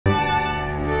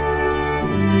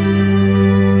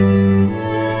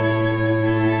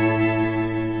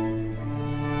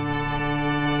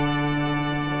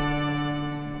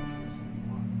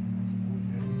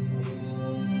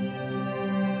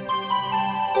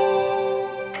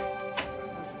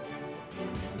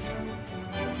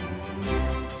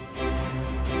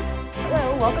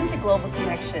Global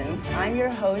Connections. I'm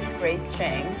your host, Grace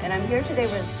Chang, and I'm here today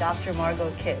with Dr.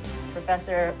 Margo Kitts,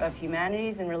 Professor of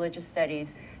Humanities and Religious Studies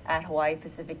at Hawaii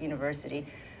Pacific University.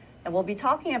 And we'll be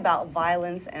talking about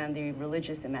violence and the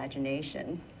religious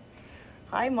imagination.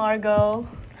 Hi, Margo.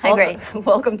 Hi, Grace.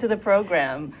 Welcome to the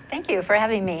program. Thank you for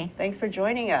having me. Thanks for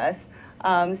joining us.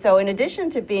 So in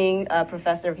addition to being a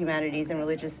Professor of Humanities and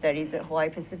Religious Studies at Hawaii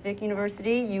Pacific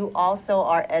University, you also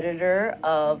are editor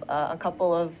of a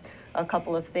couple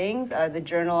of things, the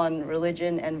Journal on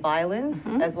Religion and Violence,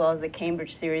 as well as the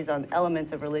Cambridge series on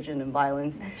elements of religion and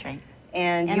violence. That's right.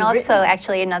 And also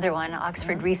actually another one,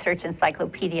 Oxford Research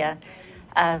Encyclopedia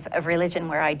of Religion,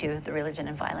 where I do the religion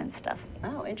and violence stuff.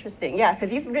 Oh, interesting. Yeah,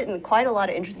 because you've written quite a lot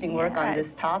of interesting work on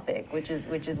this topic, which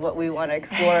is what we want to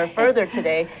explore further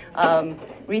today.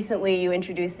 Recently, you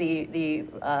introduced the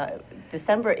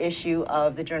December issue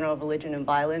of the Journal of Religion and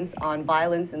Violence on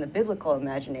violence in the biblical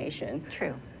imagination.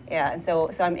 True. Yeah, and so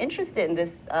I'm interested in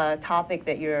this topic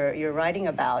that you're writing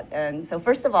about. And so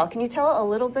first of all, can you tell a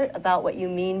little bit about what you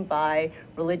mean by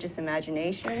religious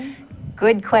imagination?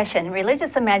 Good question.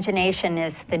 Religious imagination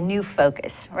is the new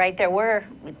focus, right? There were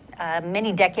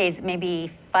many decades,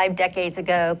 maybe 5 decades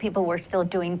ago, people were still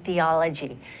doing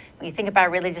theology. When you think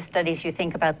about religious studies, you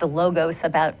think about the logos,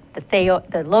 about the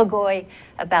logoi,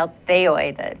 about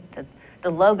theoi, the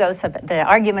logos, the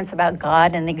arguments about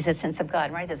God and the existence of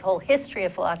God, right? There's a whole history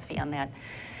of philosophy on that.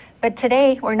 But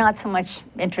today, we're not so much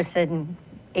interested in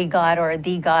a God or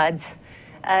the gods,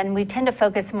 and we tend to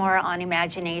focus more on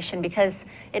imagination because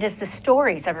it is the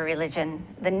stories of a religion,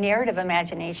 the narrative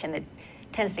imagination that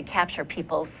tends to capture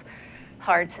people's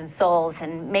hearts and souls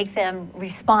and make them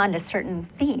respond to certain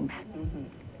themes.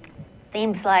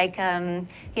 Themes like,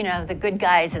 you know, the good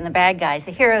guys and the bad guys,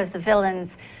 the heroes, the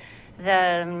villains,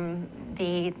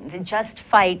 the just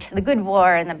fight, the good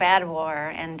war and the bad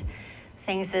war, and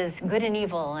things as good and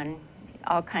evil, and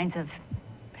all kinds of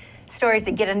stories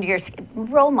that get under your skin,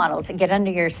 role models that get under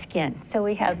your skin. So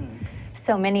we have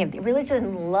so many of the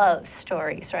religion loves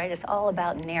stories, right? It's all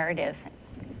about narrative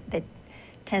that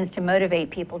tends to motivate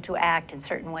people to act in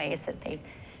certain ways that they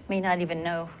may not even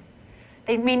know.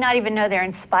 They may not even know they're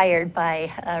inspired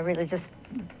by religious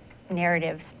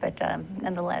narratives, but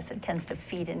nonetheless, it tends to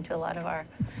feed into a lot of our,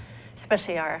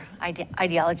 especially our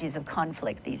ideologies of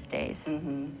conflict these days.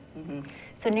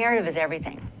 So narrative is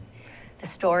everything. The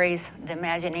stories, the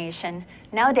imagination.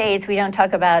 Nowadays, we don't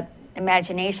talk about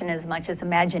imagination as much as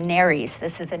imaginaries.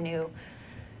 This is a new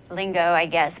lingo, I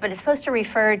guess, but it's supposed to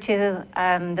refer to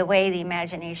the way the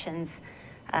imaginations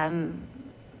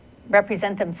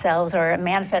represent themselves or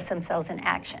manifest themselves in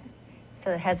action.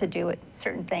 So it has to do with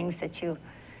certain things that you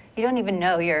don't even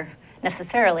know you're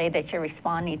necessarily that you're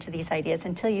responding to these ideas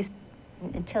until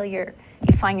you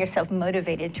find yourself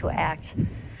motivated to act.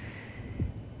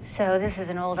 So this is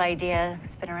an old idea.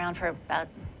 It's been around for about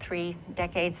 3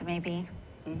 decades, maybe.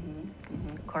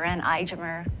 Koran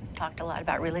Ijemer talked a lot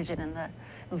about religion and the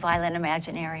violent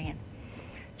imaginary. And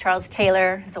Charles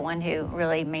Taylor is the one who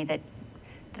really made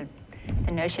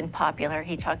the notion popular.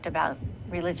 He talked about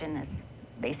religion as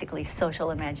basically social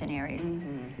imaginaries.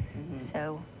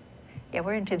 So yeah,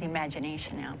 we're into the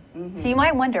imagination now. So you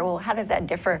might wonder, well, how does that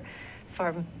differ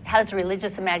how does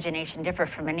religious imagination differ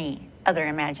from any other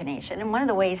imagination? And one of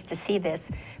the ways to see this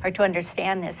or to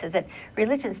understand this is that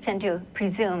religions tend to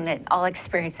presume that all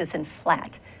experience isn't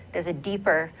flat. There's a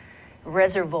deeper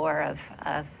reservoir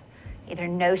of either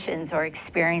notions or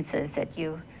experiences that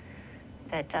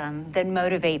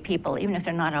motivate people, even if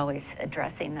they're not always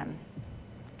addressing them.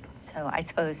 So I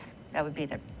suppose that would be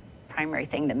the primary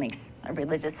thing that makes a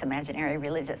religious imaginary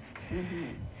religious.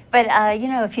 But you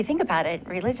know, if you think about it,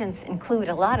 religions include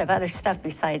a lot of other stuff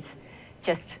besides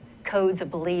just codes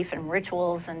of belief and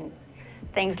rituals and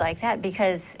things like that,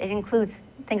 because it includes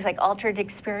things like altered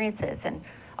experiences and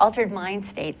altered mind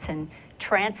states and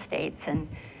trance states and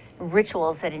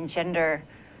rituals that engender,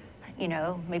 you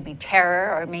know, maybe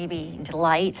terror or maybe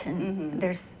delight. And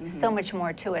there's so much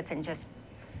more to it than just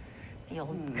the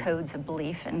old codes of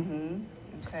belief and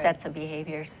sets of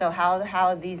behaviors. So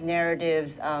how these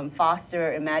narratives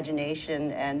foster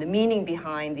imagination and the meaning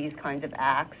behind these kinds of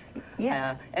acts.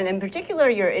 Yes. And in particular,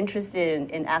 you're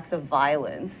interested in acts of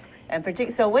violence.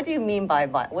 And so what do you mean by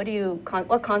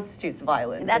what constitutes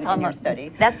violence in your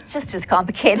study? That's just as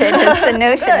complicated as the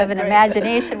notion of an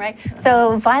imagination, right?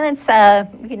 So violence,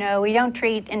 you know, we don't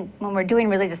treat, when we're doing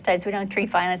religious studies, we don't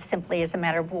treat violence simply as a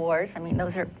matter of wars. I mean,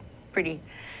 those are pretty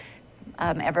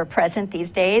ever present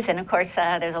these days. And of course,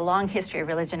 there's a long history of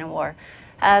religion and war.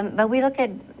 But we look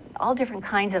at all different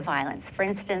kinds of violence. For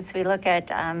instance, we look at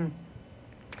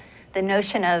the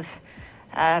notion of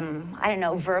I don't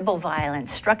know, verbal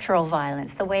violence, structural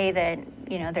violence, the way that,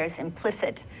 you know, there's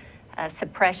implicit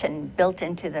suppression built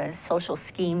into the social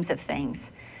schemes of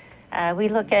things. We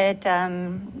look at,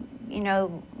 you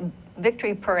know,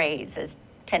 victory parades as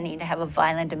tending to have a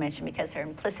violent dimension because they're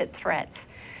implicit threats.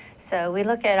 So we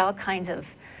look at all kinds of,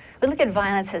 we look at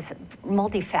violence as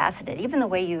multifaceted. Even the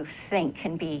way you think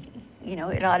can be, you know,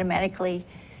 it automatically,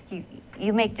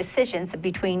 you make decisions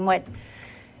between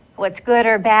what's good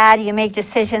or bad. You make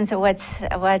decisions of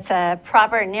what's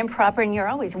proper and improper, and you're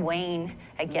always weighing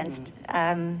against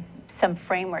some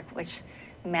framework which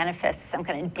manifests some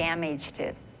kind of damage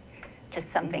to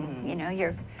something. You know,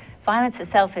 your violence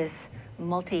itself is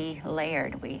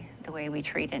multi-layered, the way we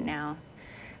treat it now.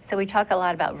 So we talk a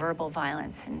lot about verbal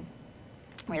violence in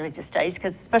religious studies,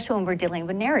 because especially when we're dealing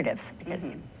with narratives, because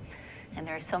and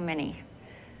there are so many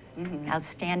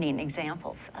outstanding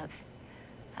examples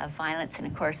of violence and,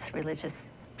 of course, religious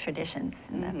traditions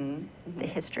and the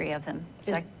history of them.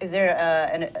 Is there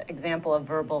an example of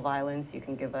verbal violence you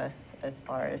can give us as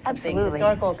far as something Absolutely.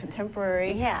 historical,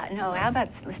 contemporary? Yeah, no, how about,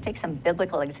 let's take some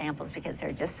biblical examples because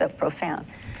they're just so profound.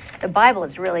 The Bible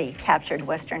has really captured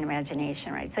Western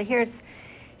imagination, right? So here's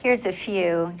a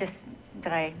few just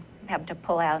that I have to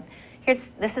pull out.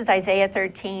 This is Isaiah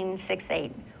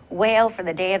 13:6-8. Wail, for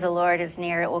the day of the Lord is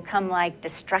near. It will come like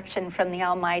destruction from the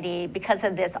Almighty. Because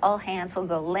of this, all hands will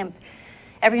go limp.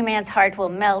 Every man's heart will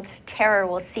melt. Terror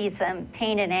will seize them.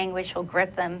 Pain and anguish will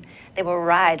grip them. They will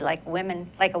writhe like a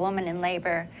woman in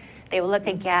labor. They will look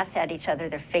aghast at each other,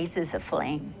 their faces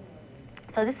aflame.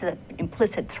 So this is an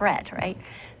implicit threat, right?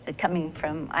 That coming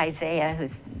from Isaiah,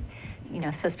 who's, you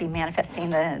know, supposed to be manifesting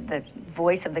the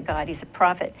voice of the God. He's a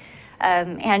prophet.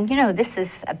 And, you know, this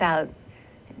is about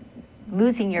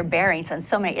losing your bearings on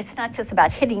so many. It's not just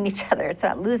about hitting each other. It's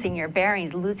about losing your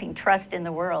bearings, losing trust in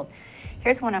the world.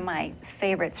 Here's one of my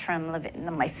favorites from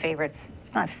my favorites.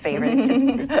 It's not favorites.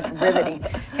 It's just riveting.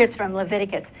 Here's from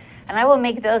Leviticus. And I will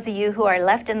make those of you who are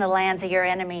left in the lands of your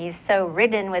enemies so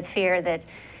ridden with fear that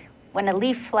when a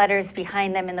leaf flutters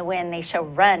behind them in the wind, they shall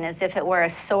run as if it were a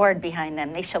sword behind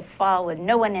them. They shall fall with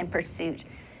no one in pursuit.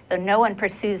 Though no one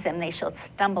pursues them, they shall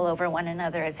stumble over one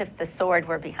another as if the sword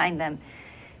were behind them.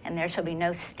 And there shall be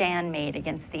no stand made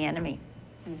against the enemy.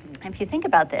 And if you think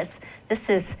about this, this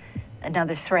is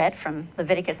another threat from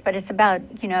Leviticus, but it's about,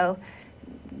 you know,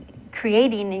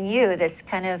 creating in you this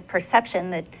kind of perception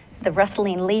that the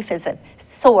rustling leaf is a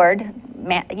sword,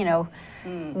 you know,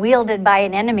 wielded by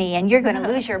an enemy, and you're going to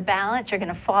lose your balance, you're going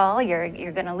to fall, you're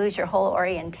going to lose your whole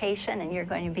orientation, and you're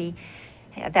going to be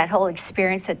that whole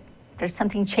experience that there's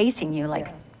something chasing you, like,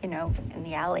 you know, in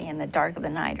the alley in the dark of the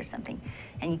night or something,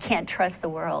 and you can't trust the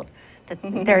world. That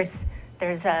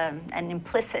there's an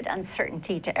implicit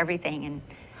uncertainty to everything, and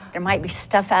there might be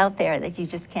stuff out there that you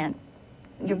just can't,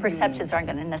 your perceptions aren't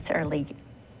going to necessarily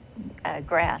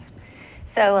grasp.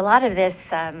 So a lot of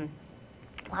this,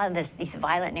 these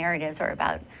violent narratives are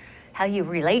about how you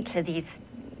relate to these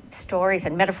stories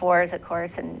and metaphors, of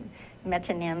course, and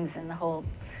metonyms and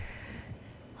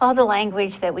all the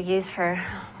language that we use for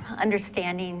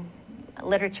understanding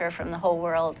literature from the whole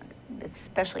world,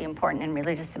 especially important in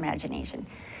religious imagination,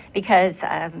 because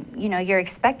you know, you're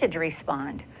expected to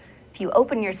respond. If you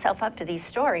open yourself up to these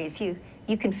stories, you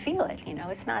can feel it. You know,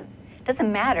 it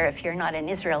doesn't matter if you're not an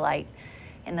Israelite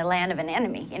in the land of an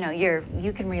enemy. You know,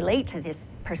 you can relate to this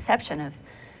perception of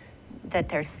that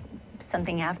there's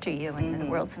something after you and the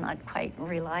world's not quite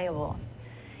reliable,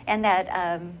 and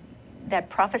that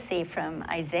prophecy from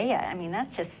Isaiah. I mean,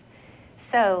 that's just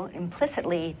so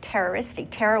implicitly terroristic.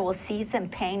 Terror will seize them,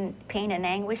 pain and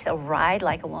anguish. They'll writhe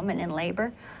like a woman in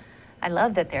labor. I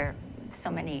love that there are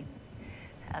so many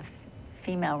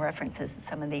female references to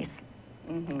some of these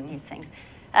things.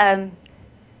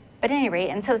 But at any rate,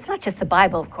 and so it's not just the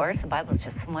Bible, of course. The Bible is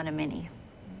just one of many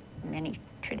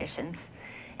traditions.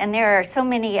 And there are so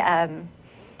many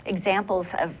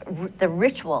examples of the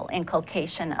ritual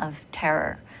inculcation of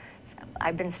terror.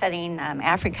 I've been studying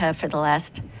Africa for the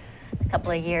last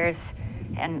couple of years,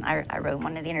 and I wrote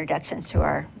one of the introductions to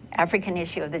our African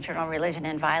issue of the journal Religion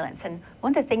and Violence. And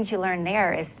one of the things you learn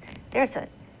there is there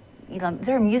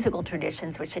are musical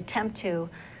traditions which attempt to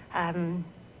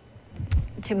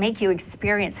make you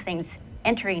experience things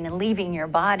entering and leaving your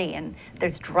body, and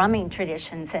there's drumming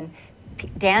traditions and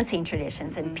dancing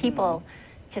traditions, and people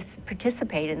just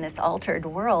participate in this altered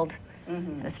world.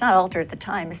 It's not altered at the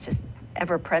time, it's just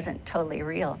ever present, totally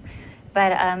real.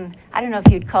 But I don't know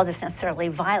if you'd call this necessarily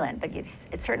violent, but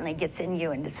it certainly gets in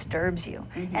you and disturbs you.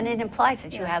 And it implies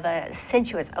that you have a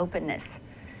sensuous openness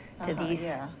to these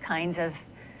kinds of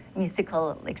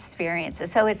musical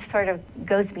experiences. So it sort of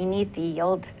goes beneath the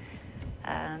old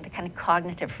the kind of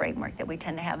cognitive framework that we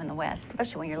tend to have in the West,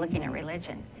 especially when you're looking at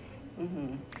religion.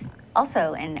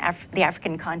 Also, in the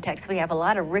African context, we have a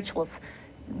lot of rituals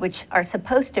which are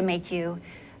supposed to make you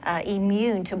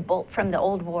immune to from the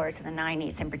old wars in the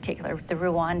 90s, in particular, the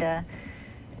Rwanda.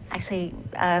 Actually,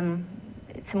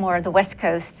 it's more the West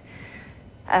Coast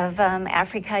of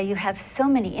Africa. You have so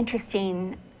many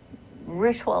interesting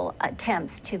ritual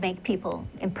attempts to make people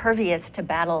impervious to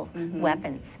battle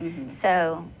weapons.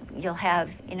 So you'll have,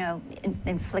 you know,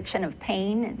 infliction of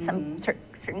pain and some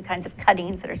certain kinds of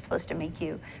cuttings that are supposed to make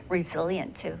you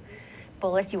resilient to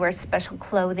bullets. You wear special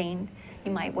clothing.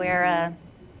 You might wear,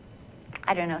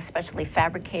 I don't know, specially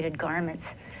fabricated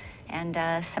garments,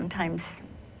 and sometimes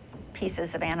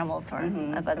pieces of animals or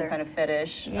of other some kind of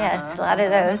fetish. Yes, a lot of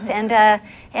those,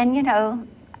 and you know,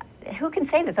 who can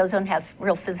say that those don't have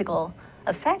real physical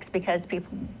effects, because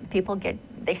people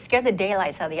they scare the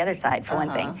daylights out of the other side, for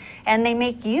one thing, and they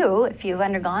make you, if you've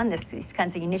undergone these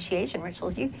kinds of initiation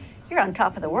rituals, you're on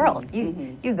top of the world.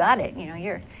 You got it. You know,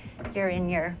 you're in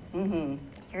you're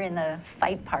in the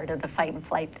fight part of the fight and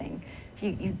flight thing.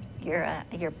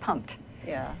 You're pumped.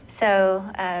 Yeah. So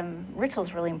ritual is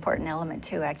a really important element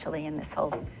too, actually, in this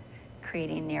whole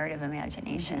creating narrative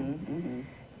imagination.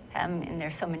 And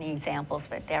there's so many examples,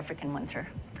 but the African ones are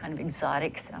kind of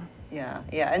exotic. So. Yeah,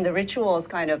 yeah, and the rituals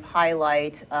kind of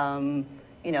highlight,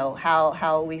 you know,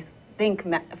 how we think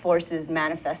forces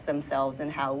manifest themselves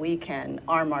and how we can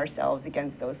arm ourselves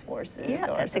against those forces.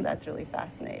 Yeah, so that's really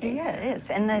fascinating. Yeah, it is,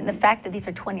 and the fact that these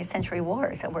are 20th century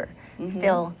wars that were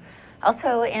still,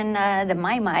 also in the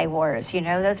Mai wars, you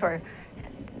know,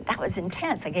 that was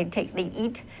intense. Like they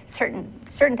eat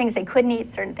certain things they couldn't eat,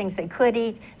 certain things they could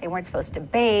eat. They weren't supposed to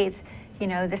bathe. You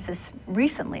know, this is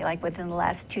recently, like within the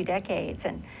last 2 decades,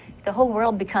 and the whole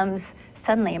world becomes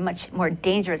suddenly a much more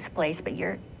dangerous place. But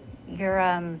you're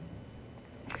in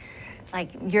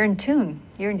tune.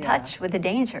 You're in touch with the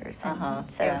dangers.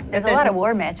 And so there's a lot of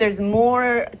war magic. There's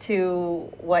more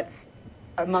to what's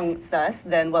amongst us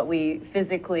than what we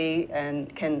physically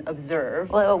can observe.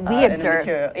 Well, we observe.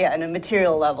 In a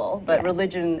material level, but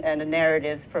religion and the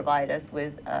narratives provide us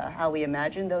with how we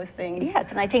imagine those things. Yes,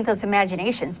 and I think those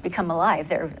imaginations become alive.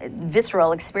 They're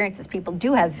visceral experiences. People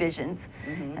do have visions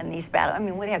in these battles. I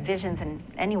mean, we have visions in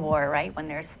any war, right? When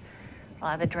there's a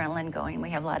lot of adrenaline going. We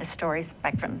have a lot of stories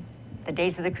back from the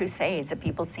days of the Crusades of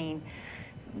people seeing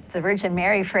the Virgin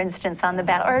Mary, for instance, on the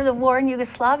battle, or the war in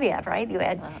Yugoslavia, right? You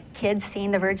had kids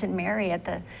seeing the Virgin Mary at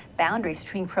the boundaries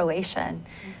between Croatia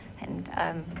and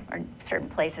or certain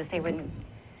places. They would,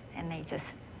 and they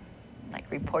just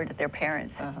like reported their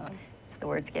parents, so the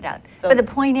words get out. But the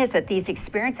point is that these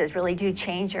experiences really do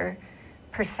change your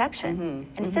perception,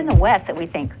 and it's in the West that we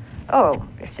think, oh,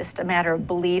 it's just a matter of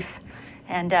belief,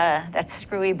 and that's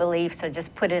screwy belief, so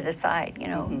just put it aside. You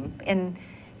know,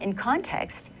 in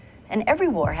context. And every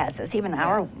war has this, even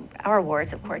our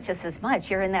wars, of course, just as much.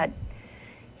 You're in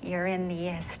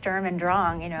the Sturm und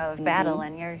Drang, you know, of battle,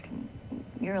 and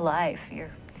you're alive.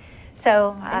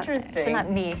 So it's not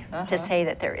me to say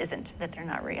that that they're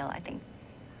not real. I think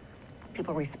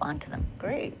people respond to them.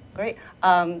 Great.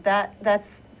 That's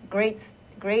great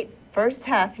first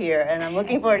half here, and I'm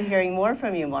looking forward to hearing more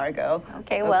from you, Margo.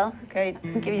 Okay, well, okay.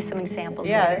 I'll give you some examples.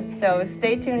 Yeah. Later. So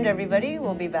stay tuned, everybody.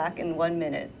 We'll be back in 1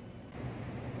 minute.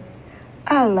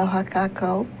 Aloha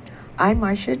kako. I'm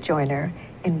Marcia Joyner,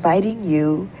 inviting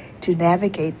you to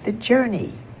navigate the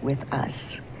journey with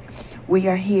us. We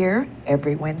are here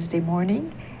every Wednesday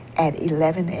morning at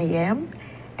 11 a.m.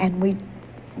 and we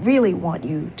really want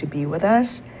you to be with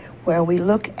us, where we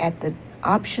look at the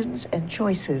options and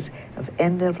choices of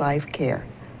end-of-life care.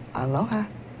 Aloha.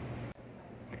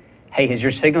 Hey, has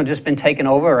your signal just been taken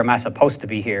over, or am I supposed to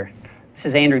be here? This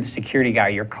is Andrew, the security guy,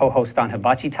 your co-host on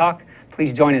Hibachi Talk.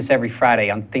 Please join us every Friday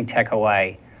on ThinkTech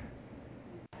Hawaii.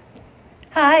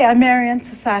 Hi, I'm Marianne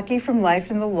Sasaki from Life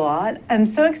in the Law. I'm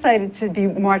so excited to be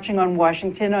marching on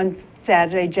Washington on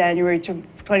Saturday, January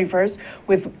 21st,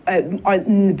 with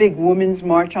the big Women's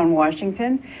March on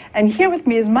Washington. And here with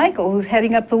me is Michael, who's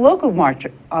heading up the local march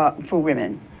for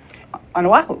women on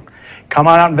Oahu. Come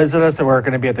on out and visit us. We're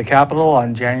going to be at the Capitol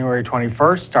on January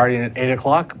 21st, starting at 8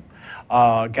 o'clock,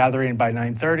 gathering by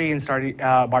 9:30,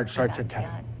 and March starts at 10.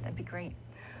 That'd be great.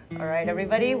 All right,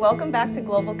 everybody, welcome back to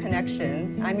Global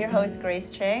Connections. I'm your host, Grace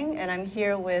Chang, and I'm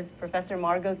here with Professor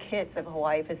Margo Kitts of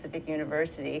Hawaii Pacific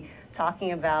University,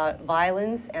 talking about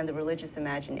violence and the religious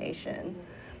imagination.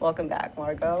 Welcome back,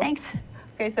 Margo. Thanks.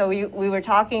 Okay, so we were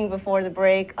talking before the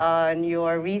break on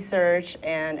your research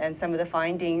and some of the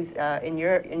findings in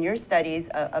your studies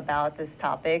about this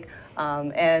topic,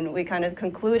 and we kind of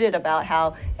concluded about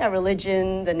how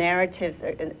religion, the narratives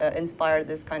inspire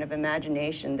this kind of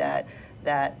imagination that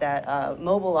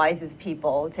mobilizes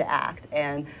people to act.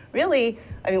 And really,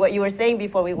 I mean, what you were saying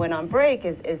before we went on break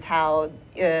is how,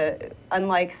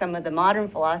 unlike some of the modern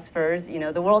philosophers,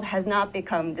 the world has not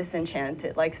become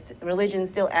disenchanted. Like, religion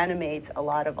still animates a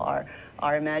lot of our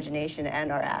imagination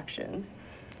and our actions.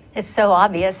 It's so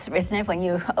obvious, isn't it, when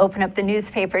you open up the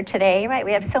newspaper today, right?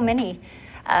 We have so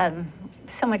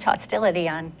much hostility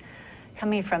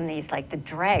coming from these, like, the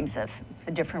dregs of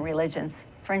the different religions.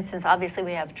 For instance, obviously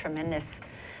we have tremendous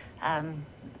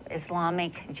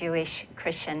Islamic, Jewish,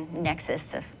 Christian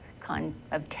nexus of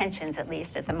tensions, at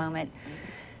least at the moment.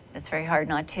 It's very hard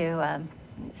not to,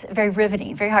 it's very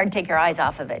riveting, very hard to take your eyes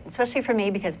off of it, especially for me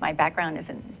because my background is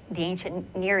in the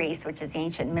ancient Near East, which is the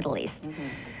ancient Middle East.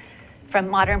 From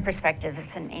modern perspective,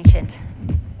 it's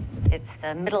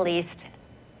the Middle East,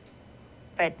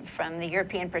 but from the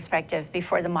European perspective,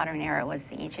 before the modern era was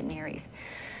the ancient Near East.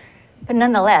 But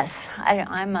nonetheless,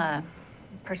 I'm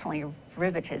personally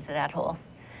riveted to that whole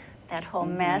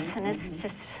mess, and it's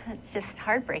just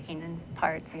heartbreaking in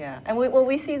parts. Yeah, and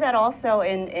we see that also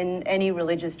in any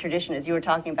religious tradition, as you were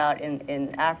talking about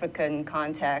in African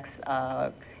contexts,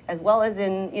 as well as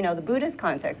in the Buddhist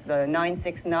context, the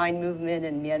 969 movement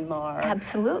in Myanmar.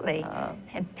 Absolutely,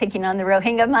 and picking on the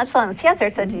Rohingya Muslims. Yes,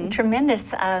 there's a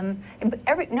tremendous,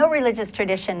 no religious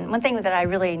tradition, one thing that I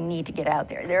really need to get out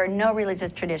there are no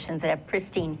religious traditions that have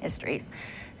pristine histories.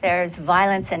 There's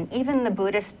violence, and even the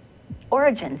Buddhist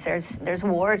origins, there's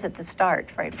wars at the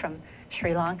start, right, from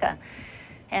Sri Lanka.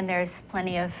 And there's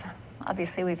plenty of,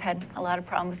 obviously we've had a lot of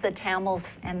problems, the Tamils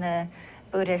and the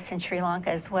Buddhists in Sri Lanka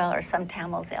as well, or some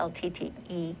Tamils,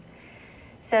 LTTE.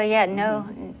 So yeah,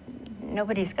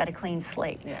 nobody's got a clean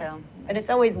slate. Yeah. So. And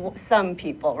it's always some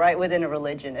people, right, within a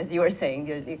religion, as you were saying,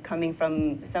 you're coming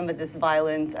from some of this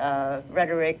violent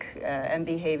rhetoric and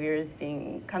behaviors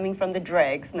coming from the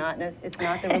dregs. It's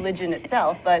not the religion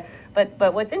itself,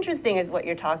 but what's interesting is what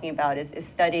you're talking about is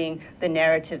studying the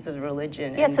narratives of the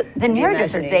religion. Yeah, so the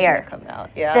narratives are there. Come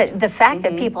out. Yeah. The fact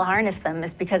that people harness them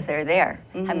is because they're there.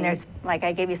 I mean, there's, like,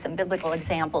 I gave you some biblical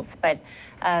examples, but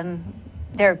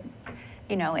they're,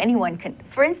 anyone can,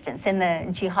 for instance, in the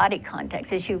jihadi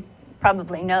context, as you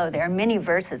probably know, there are many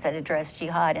verses that address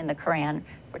jihad in the Quran.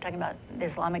 We're talking about the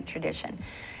Islamic tradition.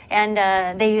 And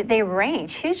they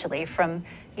range hugely from,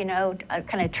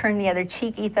 kind of turn the other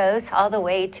cheek ethos all the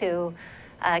way to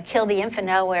kill the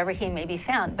infidel wherever he may be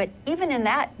found. But even in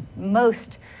that,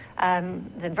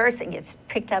 the verse that gets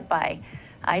picked up by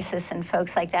ISIS and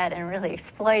folks like that and really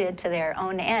exploited to their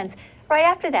own ends, right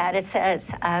after that it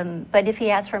says, but if he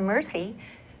asks for mercy,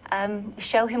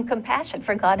 show him compassion,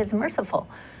 for God is merciful.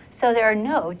 So there are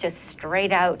no just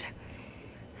straight out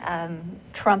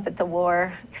trumpet the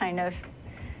war kind of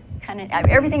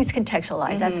everything's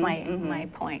contextualized. That's my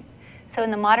point. So in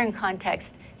the modern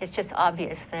context, it's just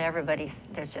obvious that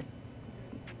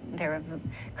there are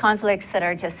conflicts that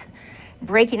are just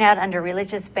breaking out under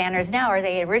religious banners now. Are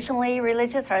they originally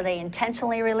religious? Are they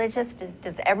intentionally religious?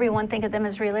 Does everyone think of them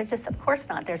as religious? Of course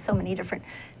not. There's so many different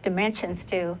dimensions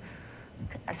to,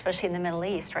 especially in the Middle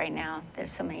East right now.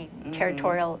 There's so many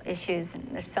territorial issues, and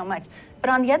there's so much.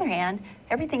 But on the other hand,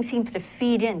 everything seems to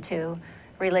feed into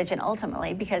religion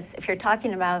ultimately, because if you're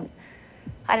talking about,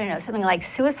 I don't know, something like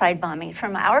suicide bombing,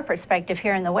 from our perspective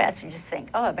here in the West, we just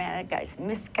think, oh man, that guy's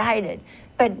misguided.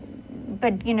 But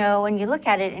when you look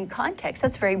at it in context,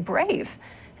 that's very brave.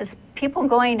 There's people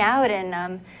going out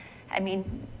and,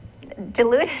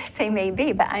 deluded as they may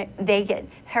be, but they get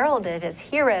heralded as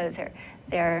heroes, or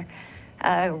they're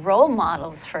role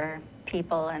models for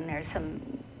people, and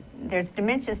there's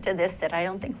dimensions to this that I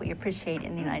don't think we appreciate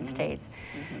in the United States.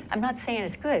 I'm not saying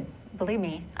it's good, believe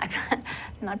me. I'm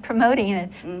not promoting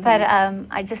it, but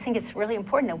I just think it's really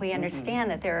important that we understand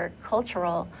that there are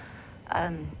cultural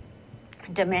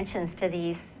dimensions to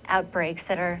these outbreaks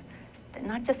that are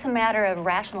not just a matter of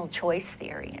rational choice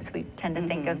theory, as we tend to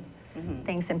think of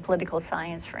things in political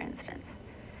science, for instance.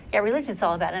 Yeah, religion's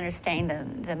all about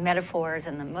understanding the metaphors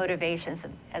and the motivations,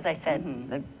 and, as I said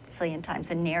a zillion times,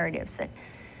 the narratives that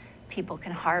people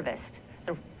can harvest,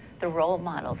 the role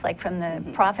models, like from the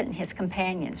prophet and his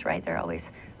companions, right? They're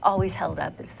always held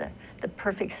up as the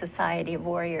perfect society of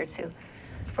warriors who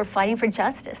were fighting for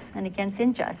justice and against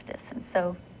injustice. And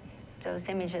so those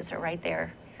images are right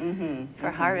there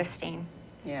for harvesting.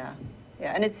 Yeah.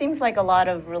 Yeah, and it seems like a lot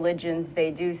of religions, they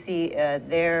do see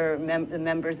the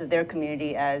members of their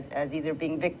community as either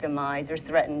being victimized or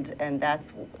threatened, and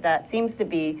that seems to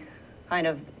be kind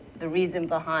of the reason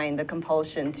behind the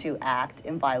compulsion to act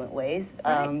in violent ways.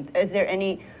 Right. Is there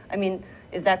any, I mean,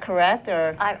 is that correct,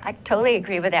 or? I totally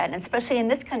agree with that, and especially in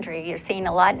this country, you're seeing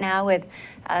a lot now with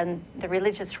the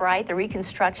religious right, the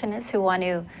Reconstructionists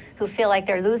who feel like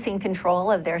they're losing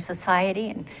control of their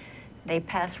society, and they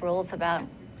pass rules about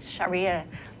Sharia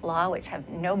law, which have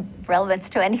no relevance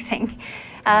to anything.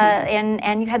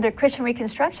 And you have the Christian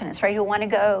Reconstructionists, right, who want to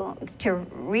go to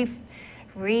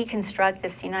reconstruct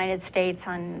this United States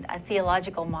on a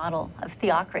theological model of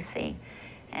theocracy.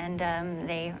 And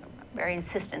they very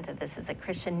insistent that this is a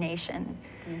Christian nation.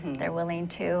 They're willing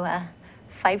to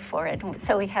fight for it.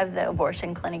 So we have the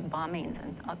abortion clinic bombings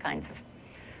and all kinds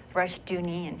of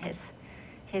Rushdoony and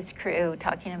his crew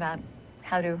talking about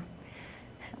how to,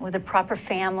 with a proper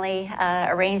family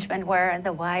arrangement where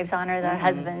the wives honor the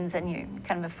husbands, and you're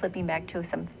kind of flipping back to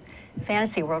some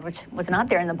fantasy world, which was not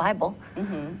there in the Bible.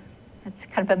 It's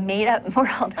kind of a made-up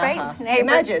world, right?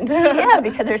 Imagined. Yeah,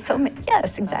 because there's so many.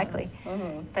 Yes, exactly.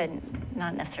 But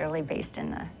not necessarily based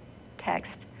in the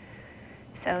text.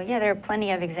 So yeah, there are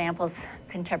plenty of examples,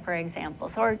 contemporary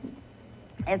examples. Or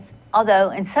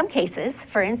although in some cases,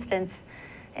 for instance,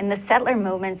 in the settler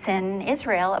movements in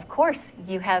Israel, of course,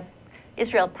 you have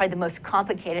Israel probably the most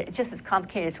complicated, just as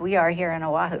complicated as we are here in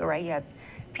Oahu, right? You have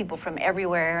people from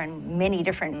everywhere and many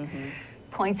different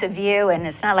points of view, and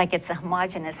it's not like it's a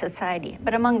homogenous society.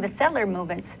 But among the settler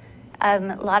movements, a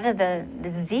lot of the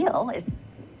zeal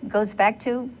goes back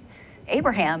to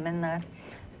Abraham and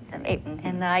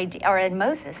the idea, or in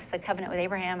Moses, the covenant with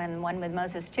Abraham, and one with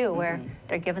Moses too, where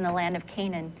they're given the land of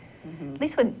Canaan. At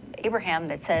least with Abraham,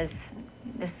 that says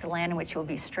this is the land in which you will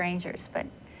be strangers. But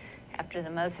after the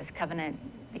Moses covenant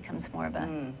becomes more of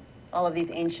a all of these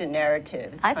ancient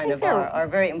narratives I kind think of are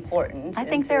very important. I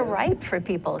think they're ripe for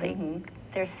people.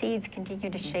 Their seeds continue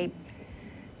to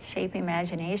shape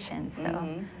imagination.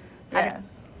 So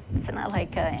it's not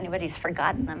like anybody's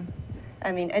forgotten them.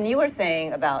 I mean, and you were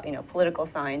saying about, political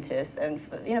scientists, and,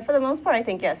 for the most part, I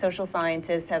think, social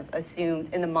scientists have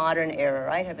assumed, in the modern era,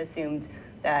 right, have assumed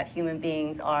that human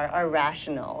beings are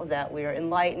rational, that we're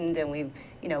enlightened, and we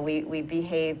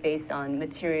behave based on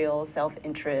material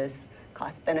self-interest,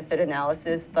 cost-benefit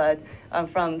analysis. But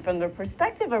from the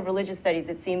perspective of religious studies,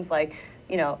 it seems like,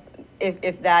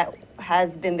 if that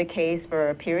has been the case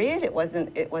for a period, it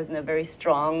wasn't a very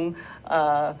strong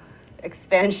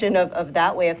expansion of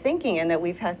that way of thinking, and that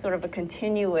we've had sort of a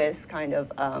continuous kind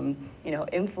of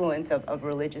influence of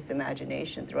religious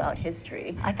imagination throughout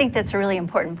history. I think that's a really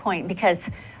important point, because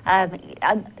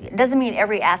it doesn't mean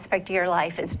every aspect of your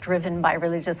life is driven by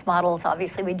religious models.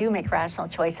 Obviously, we do make rational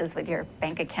choices with your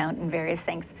bank account and various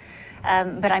things,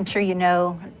 but I'm sure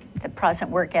the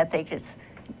Protestant work ethic is,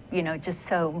 just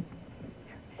so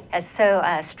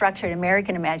structured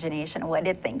American imagination of what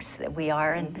it thinks that we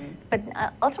are, but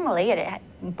ultimately it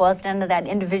boils down to that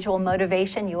individual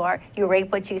motivation. You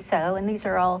reap what you sow, and these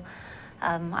are all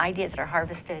ideas that are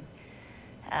harvested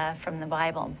from the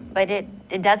Bible. But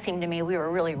it does seem to me we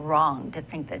were really wrong to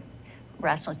think that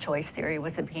rational choice theory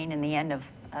was the beginning and the end of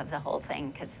the whole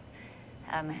thing, because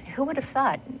who would have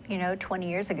thought, 20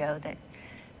 years ago that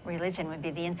religion would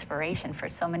be the inspiration for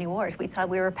so many wars? We thought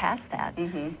we were past that.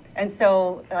 And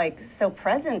so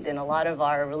present in a lot of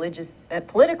our religious,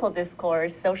 political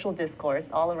discourse, social discourse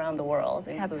all around the world,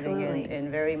 including in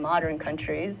very modern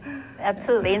countries.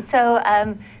 Absolutely. And so,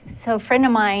 so a friend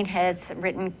of mine has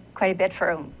written quite a bit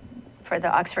for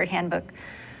the Oxford Handbook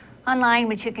online,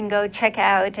 which you can go check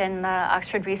out, and the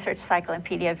Oxford Research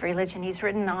Encyclopedia of Religion. He's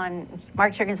written on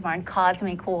Mark Juergensmeyer on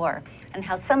cosmic war, and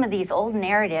how some of these old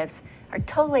narratives are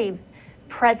totally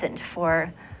present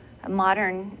for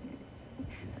modern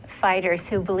fighters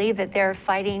who believe that they're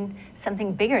fighting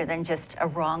something bigger than just a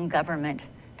wrong government.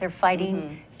 They're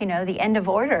fighting, the end of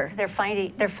order. They're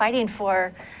fighting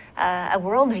for a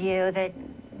worldview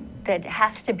that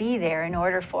has to be there in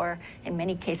order for, in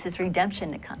many cases,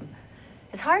 redemption to come.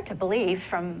 It's hard to believe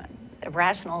from a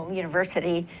rational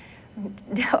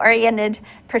university-oriented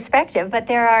perspective, but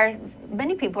there are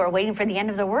many people who are waiting for the end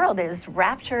of the world. There's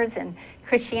raptures in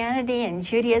Christianity and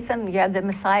Judaism. You have the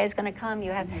Messiah is going to come.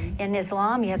 You have in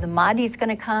Islam, you have the Mahdi is going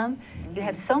to come. You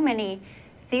have so many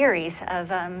theories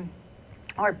of,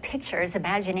 or pictures,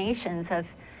 imaginations of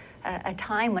a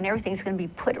time when everything's going to be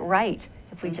put right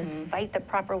if we just fight the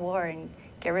proper war and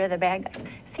get rid of the bad guys.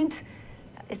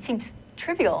 It seems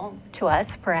trivial to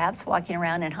us, perhaps, walking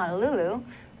around in Honolulu,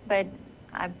 but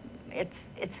it's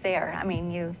there. I mean,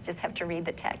 you just have to read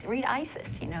the text. Read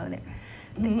ISIS,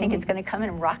 They think it's going to come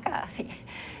and rock off.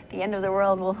 The end of the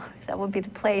world that will be the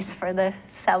place for the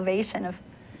salvation of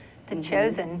the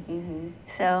chosen.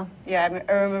 So yeah,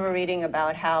 I remember reading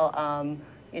about how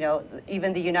you know,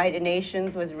 even the United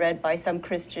Nations was read by some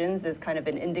Christians as kind of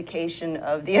an indication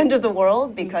of the end of the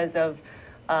world because of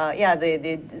yeah,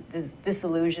 the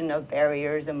disillusion of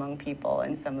barriers among people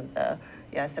and some of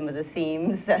the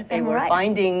themes that they were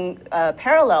finding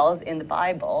parallels in the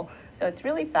Bible. So it's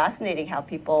really fascinating how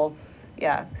people,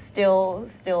 yeah, still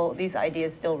these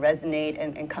ideas still resonate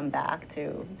and come back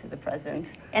to the present.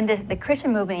 And the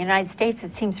Christian movement in the United States that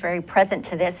seems very present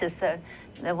to this is the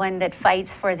one that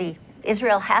fights for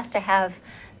Israel has to have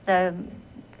the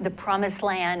promised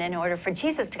land in order for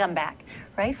Jesus to come back,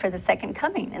 right, for the second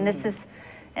coming. And this is,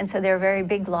 and so they're a very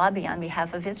big lobby on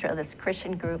behalf of Israel, this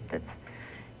Christian group that's,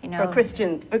 you know. For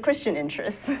Christian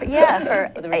interests. Yeah,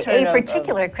 for a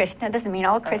particular Christian. That doesn't mean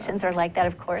all Christians are like that,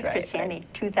 of course. Right, Christianity,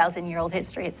 2,000-year-old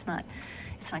history, it's not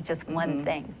just one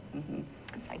thing. In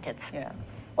fact, it's... Yeah.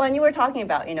 Well, and you were talking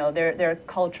about, you know, their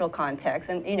cultural context,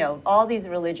 and, you know, all these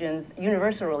religions,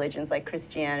 universal religions like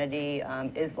Christianity,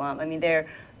 Islam, I mean,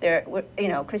 you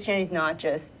know, Christianity is not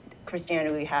just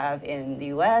Christianity we have in the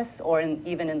U.S. or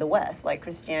even in the West. Like,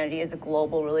 Christianity is a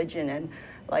global religion, and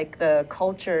like the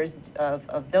cultures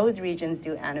of those regions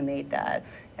do animate that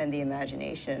and the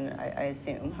imagination, I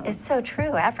assume. Huh? It's so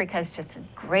true. Africa is just a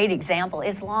great example.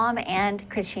 Islam and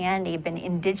Christianity have been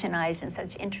indigenized in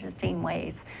such interesting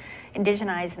ways.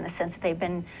 Indigenized in the sense that they've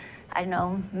been, I don't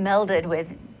know, melded with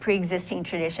pre-existing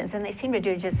traditions, and they seem to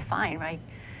do just fine, right?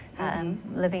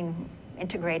 Living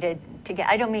integrated together.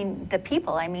 I don't mean the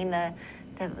people, I mean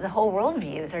the whole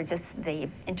worldviews are just,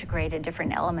 they've integrated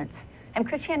different elements. And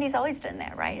Christianity's always done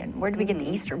that, right? And where do we get the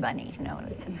Easter Bunny? You know,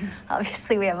 it's just,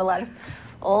 obviously we have a lot of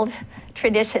old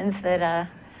traditions that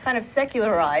kind of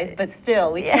secularized, but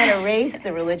still, we can't erase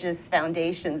the religious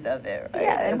foundations of it, right?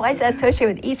 Yeah, and why is that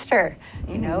associated with Easter?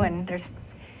 You know, and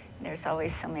there's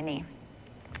always so many.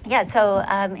 Yeah, so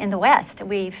in the West,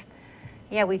 we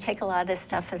take a lot of this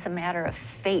stuff as a matter of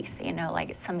faith, you know, like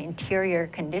it's some interior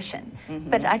condition.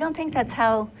 But I don't think that's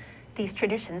how these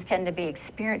traditions tend to be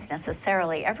experienced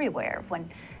necessarily everywhere.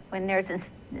 When there's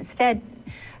instead,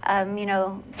 you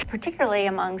know, particularly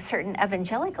among certain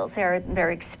evangelicals, there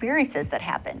are experiences that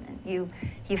happen.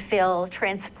 You feel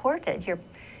transported.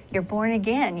 You're born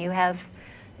again. You have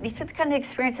these are the kind of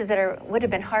experiences that would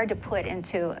have been hard to put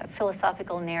into a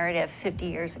philosophical narrative 50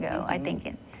 years ago. I think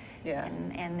in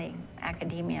the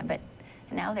academia, but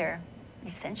now they're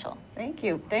essential. Thank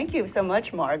you so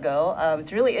much, Margo.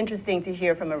 It's really interesting to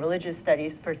hear from a religious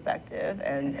studies perspective,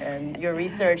 and your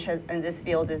research in this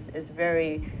field is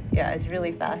very, it's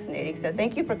really fascinating. So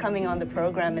thank you for coming on the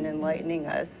program and enlightening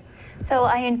us. So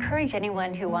I encourage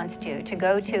anyone who wants to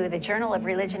go to the Journal of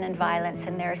Religion and Violence,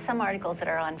 and there are some articles that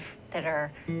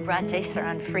are gratis or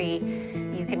on free.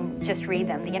 You can just read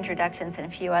them, the introductions and a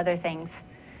few other things.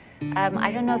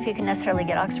 I don't know if you can necessarily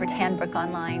get Oxford Handbook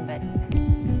online, but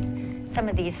some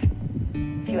of these,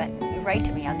 if you write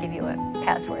to me, I'll give you a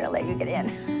password. I'll let you get in.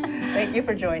 Thank you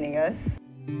for joining us.